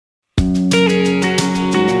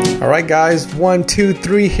All right, guys, 1, 2,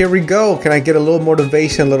 3, here we go. Can I get a little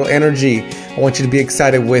motivation, a little energy? I want you to be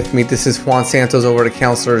excited with me. This is Juan Santos over at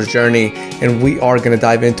Counselor's Journey, and we are going to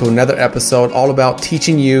dive into another episode all about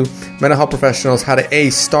teaching you mental health professionals how to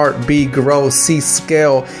A, start, B, grow, C,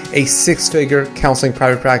 scale a six-figure counseling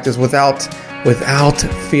private practice without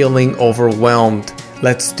feeling overwhelmed.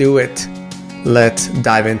 Let's do it. Let's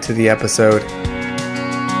dive into the episode.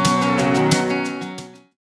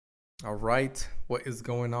 All right, what is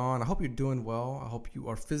going on? I hope you're doing well. I hope you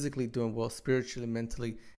are physically doing well, spiritually,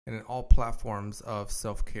 mentally, and in all platforms of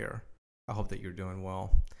self-care. I hope that you're doing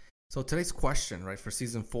well. So today's question, right, for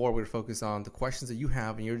season 4, we're focused on the questions that you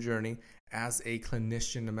have in your journey as a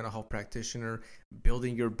clinician, a mental health practitioner,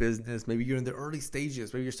 building your business. Maybe you're in the early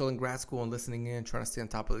stages. Maybe you're still in grad school and listening in, trying to stay on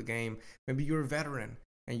top of the game. Maybe you're a veteran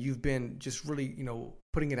and you've been just really,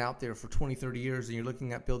 putting it out there for 20, 30 years, and you're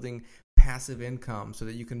looking at building passive income so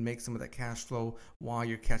that you can make some of that cash flow while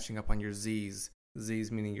you're catching up on your Z's.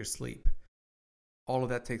 Z's meaning your sleep. All of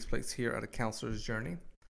that takes place here at A Counselor's Journey.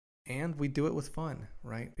 And we do it with fun,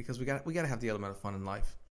 right? Because we got to have the element of fun in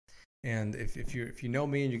life. And if you know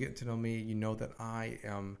me and you're getting to know me, you know that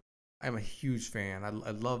I'm a huge fan.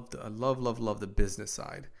 I love the business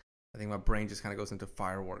side. I think my brain just kind of goes into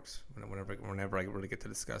fireworks whenever I really get to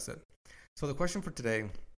discuss it. So the question for today,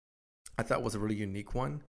 I thought was a really unique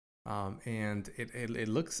one, and it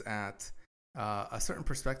looks at a certain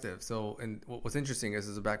perspective. So, and what's interesting is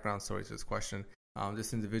there's a background story to this question.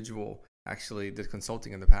 This individual actually did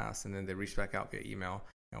consulting in the past, and then they reached back out via email.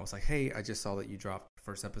 And I was like, hey, I just saw that you dropped the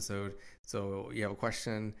first episode. So you have a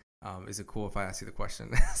question. Is it cool if I ask you the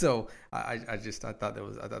question? So I thought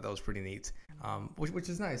that was pretty neat, which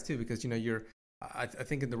is nice too, because I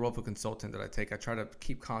think in the role of a consultant that I take, I try to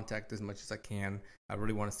keep contact as much as I can. I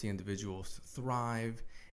really want to see individuals thrive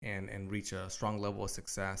and reach a strong level of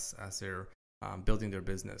success as they're building their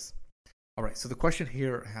business. All right, so the question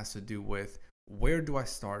here has to do with, where do I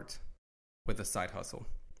start with a side hustle?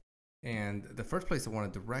 And the first place I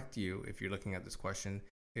want to direct you, if you're looking at this question,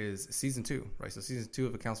 is season 2, right? So season 2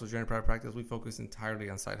 of A Counselor's Journey Private Practice, we focus entirely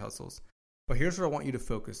on side hustles. But here's what I want you to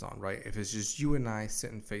focus on, right? If it's just you and I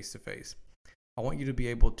sitting face to face, I want you to be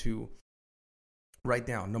able to write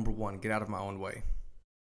down, number 1, get out of my own way.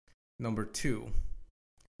 Number 2,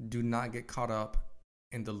 do not get caught up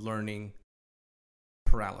in the learning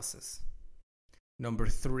paralysis. Number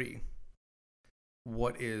 3,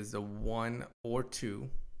 what is the 1 or 2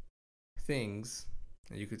 things,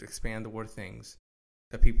 and you could expand the word things,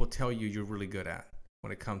 that people tell you you're really good at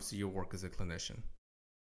when it comes to your work as a clinician,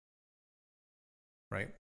 right?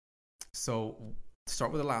 So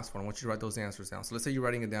start with the last one. I want you to write those answers down. So let's say you're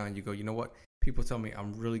writing it down and you go, you know what? People tell me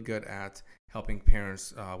I'm really good at helping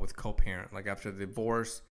parents with co-parent. Like after the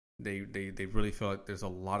divorce, they really feel like there's a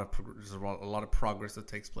lot of progress that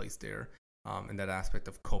takes place there. In that aspect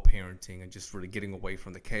of co-parenting and just really getting away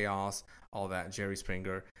from the chaos, all that Jerry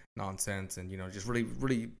Springer nonsense, and just really,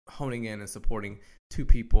 really honing in and supporting 2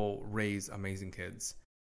 people raise amazing kids.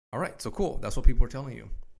 All right, so cool. That's what people are telling you.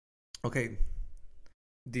 Okay,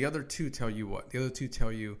 the other 2 tell you what? The other 2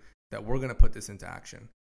 tell you that we're going to put this into action.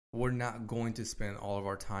 We're not going to spend all of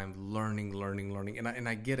our time learning. And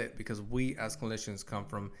I get it, because we as clinicians come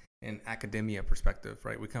from an academia perspective,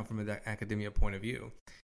 right? We come from an academia point of view.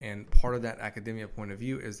 And part of that academia point of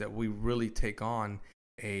view is that we really take on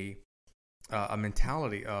a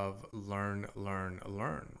mentality of learn,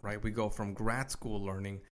 right? We go from grad school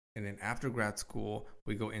learning, and then after grad school,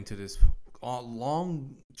 we go into this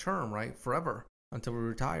long term, right? Forever, until we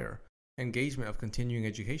retire, engagement of continuing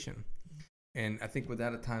education. And I think with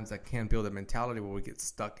that, at times, that can build a mentality where we get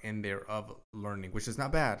stuck in there of learning, which is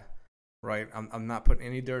not bad, right? I'm not putting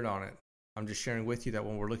any dirt on it. I'm just sharing with you that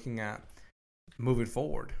when we're looking at moving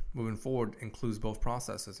forward includes both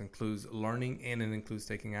processes, includes learning, and it includes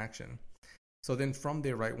taking action. So then from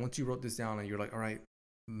there, right, once you wrote this down and you're like, all right,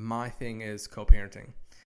 my thing is co-parenting,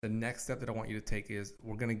 the next step that I want you to take is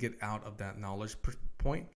we're going to get out of that knowledge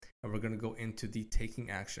point and we're going to go into the taking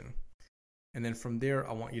action. And then from there,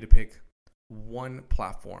 I want you to pick one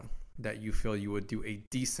platform that you feel you would do a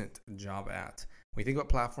decent job at. When you think about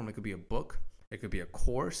platform, it could be a book, it could be a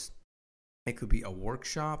course, it could be a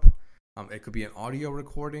workshop, it could be an audio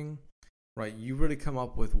recording, right? You really come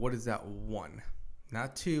up with what is that 1,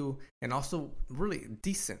 not 2, and also really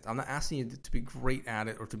decent. I'm not asking you to be great at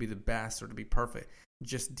it or to be the best or to be perfect,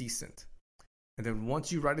 just decent. And then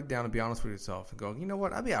once you write it down and be honest with yourself and go, you know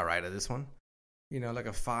what, I'll be all right at this one. Like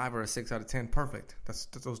a 5 or a 6 out of 10, perfect.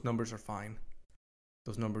 Those numbers are fine.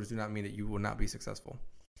 Those numbers do not mean that you will not be successful.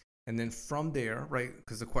 And then from there, right,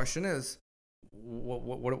 because the question is,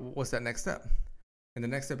 what's that next step? And the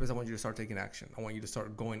next step is I want you to start taking action. I want you to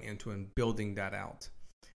start going into and building that out.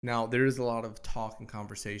 Now, there is a lot of talk and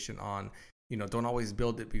conversation on, don't always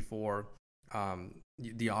build it before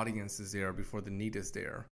the audience is there, before the need is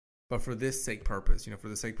there. But for this sake purpose, for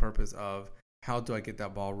the sake purpose of how do I get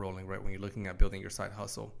that ball rolling, right? When you're looking at building your side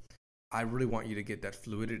hustle, I really want you to get that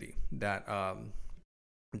fluidity,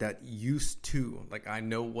 that used to, like, I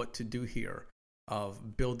know what to do here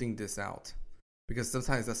of building this out. Because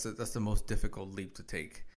sometimes that's the most difficult leap to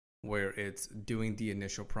take, where it's doing the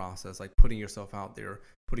initial process, like putting yourself out there,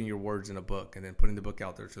 putting your words in a book, and then putting the book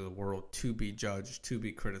out there to the world to be judged, to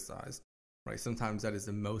be criticized, right? Sometimes that is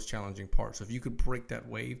the most challenging part. So if you could break that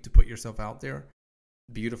wave to put yourself out there,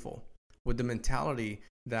 beautiful. With the mentality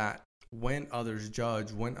that when others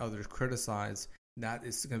judge, when others criticize, that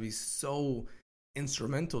is going to be so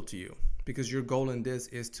instrumental to you, because your goal in this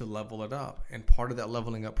is to level it up. And part of that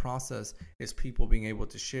leveling up process is people being able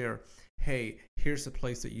to share, hey, here's a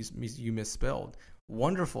place that you misspelled.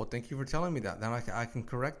 Wonderful. Thank you for telling me that. Then I can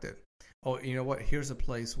correct it. Oh, you know what? Here's a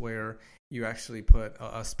place where you actually put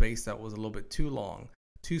a space that was a little bit too long,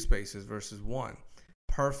 2 spaces versus 1.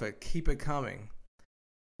 Perfect. Keep it coming.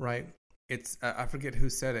 Right? It's, I forget who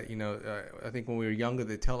said it. I think when we were younger,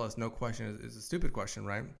 they tell us no question is a stupid question,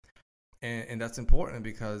 right? And that's important,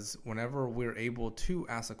 because whenever we're able to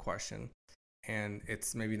ask a question and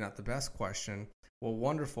it's maybe not the best question, well,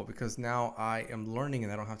 wonderful, because now I am learning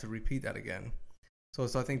and I don't have to repeat that again. So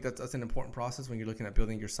I think that's an important process when you're looking at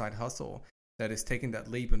building your side hustle, that is taking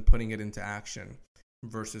that leap and putting it into action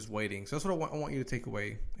versus waiting. So that's what I want you to take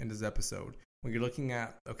away in this episode. When you're looking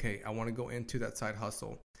at, okay, I want to go into that side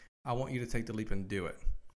hustle, I want you to take the leap and do it.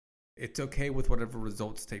 It's okay with whatever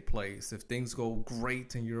results take place. If things go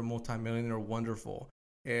great and you're a multimillionaire, wonderful.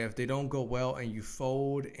 If they don't go well and you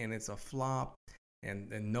fold and it's a flop and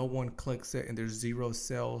no one clicks it and there's 0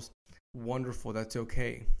 sales, wonderful. That's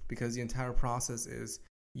okay, because the entire process is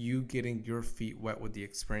you getting your feet wet with the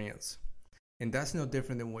experience. And that's no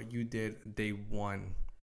different than what you did day 1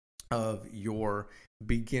 of your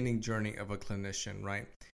beginning journey of a clinician, right?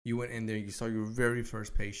 You went in there, you saw your very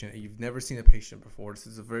first patient, and you've never seen a patient before. This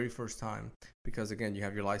is the very first time, because again, you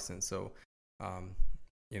have your license. So,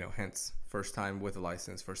 hence first time with a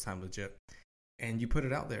license, first time legit. And you put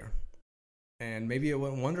it out there. And maybe it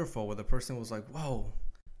went wonderful, where the person was like, whoa,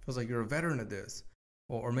 feels like you're a veteran at this.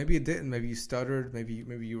 Or maybe it didn't. Maybe you stuttered. Maybe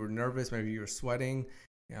you were nervous. Maybe you were sweating.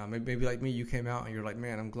 Maybe like me, you came out and you're like,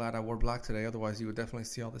 man, I'm glad I wore black today. Otherwise, you would definitely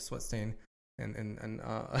see all this sweat stain and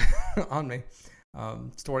on me.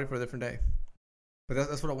 Story for a different day. But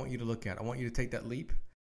that's what I want you to look at. I want you to take that leap.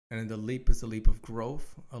 And then the leap is a leap of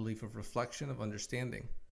growth, a leap of reflection, of understanding.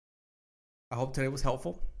 I hope today was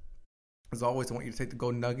helpful. As always, I want you to take the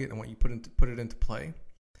gold nugget and I want you to put it into play.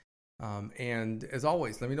 And as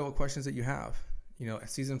always, let me know what questions that you have.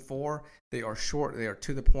 Season 4, they are short, they are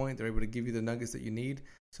to the point, they're able to give you the nuggets that you need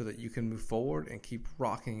so that you can move forward and keep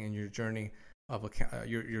rocking in your journey of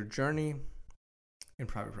your journey in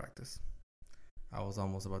private practice. I was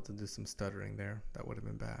almost about to do some stuttering there. That would have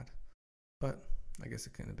been bad. But I guess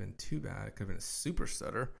it couldn't have been too bad. It could have been a super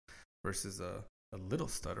stutter versus a little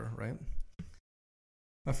stutter, right?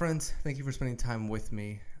 My friends, thank you for spending time with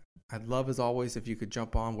me. I'd love, as always, if you could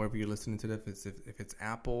jump on wherever you're listening to this. If it's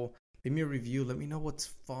Apple, leave me a review. Let me know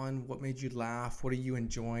what's fun, what made you laugh, what are you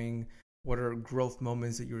enjoying, what are growth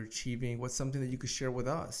moments that you're achieving, what's something that you could share with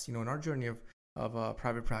us, in our journey of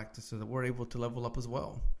private practice, so that we're able to level up as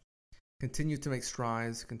well. Continue to make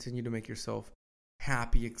strides, continue to make yourself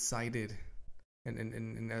happy, excited,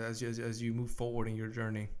 and as you move forward in your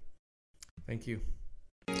journey. Thank you.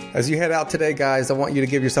 As you head out today, guys, I want you to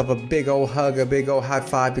give yourself a big old hug, a big old high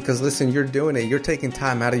five, because listen, you're doing it. You're taking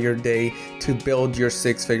time out of your day to build your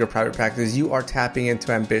 6-figure private practice. You are tapping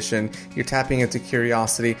into ambition. You're tapping into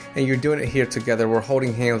curiosity, and you're doing it here together. We're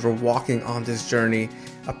holding hands. We're walking on this journey,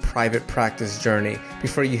 a private practice journey.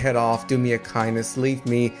 Before you head off, do me a kindness. Leave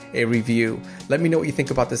me a review. Let me know what you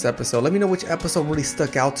think about this episode. Let me know which episode really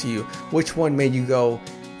stuck out to you. Which one made you go,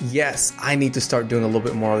 yes, I need to start doing a little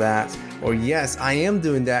bit more of that. Or yes, I am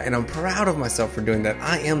doing that and I'm proud of myself for doing that.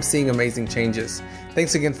 I am seeing amazing changes.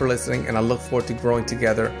 Thanks again for listening, and I look forward to growing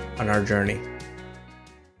together on our journey.